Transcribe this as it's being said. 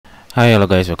Hi, hello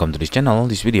guys, welcome to this channel.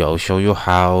 This video will show you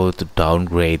how to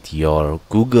downgrade your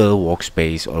Google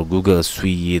Workspace or Google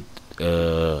Suite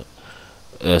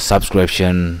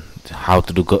subscription. How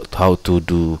to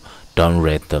do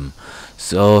downgrade them.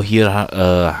 So here,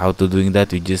 how to doing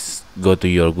that? You just go to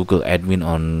your Google admin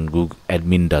on Google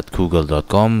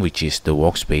admin.google.com, which is the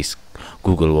Workspace,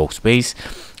 Google Workspace,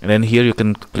 and then here you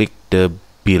can click the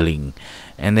billing,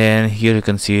 and then here you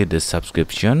can see the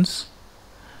subscriptions.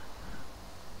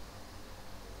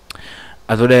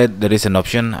 After that, there is an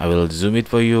option. I will zoom it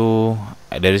for you.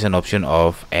 There is an option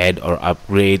of add or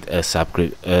upgrade a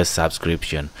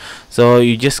subscription. So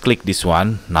you just click this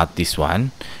one, not this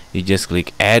one. You just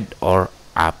click add or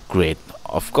upgrade.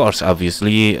 Of course,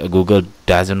 obviously, Google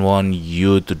doesn't want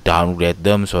you to downgrade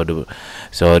them. So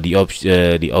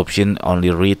the option only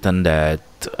written that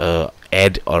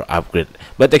add or upgrade.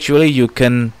 But actually, you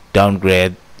can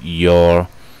downgrade your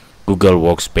Google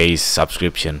Workspace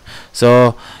subscription.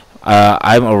 So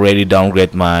I'm already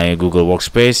downgrade my Google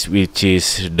Workspace, which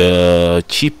is the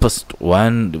cheapest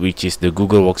one, which is the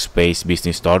Google Workspace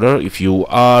Business Starter. If you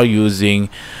are using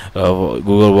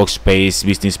Google Workspace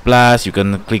Business Plus, you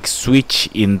can click switch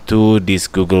into this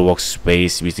Google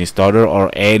Workspace Business Starter or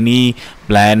any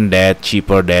plan that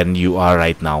cheaper than you are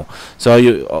right now. So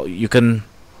you can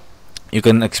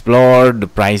explore the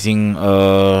pricing.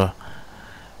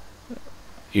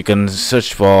 You can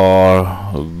search for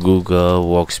Google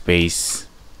Workspace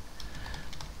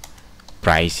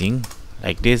pricing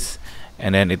like this,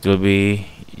 and then it will be,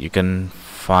 you can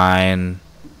find,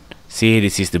 see,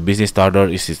 this is the business starter.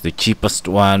 This is the cheapest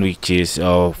one, which is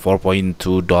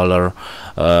 $4.2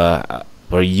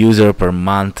 per user per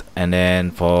month, and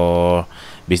then for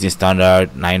business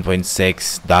standard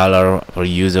 $9.6 per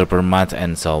user per month,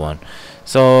 and so on.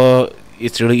 So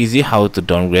it's really easy how to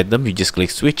downgrade them. You just click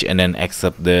switch and then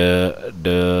accept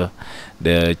the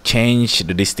change,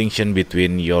 the distinction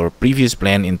between your previous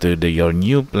plan into your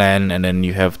new plan, and then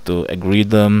you have to agree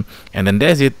them, and then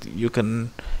that's it. You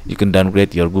can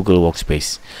downgrade your Google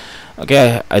Workspace.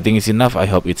 Okay, I think it's enough. I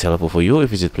hope it's helpful for you.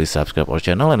 If it's, please subscribe our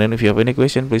channel, and then if you have any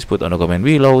question, please put on a comment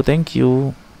below. Thank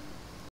you.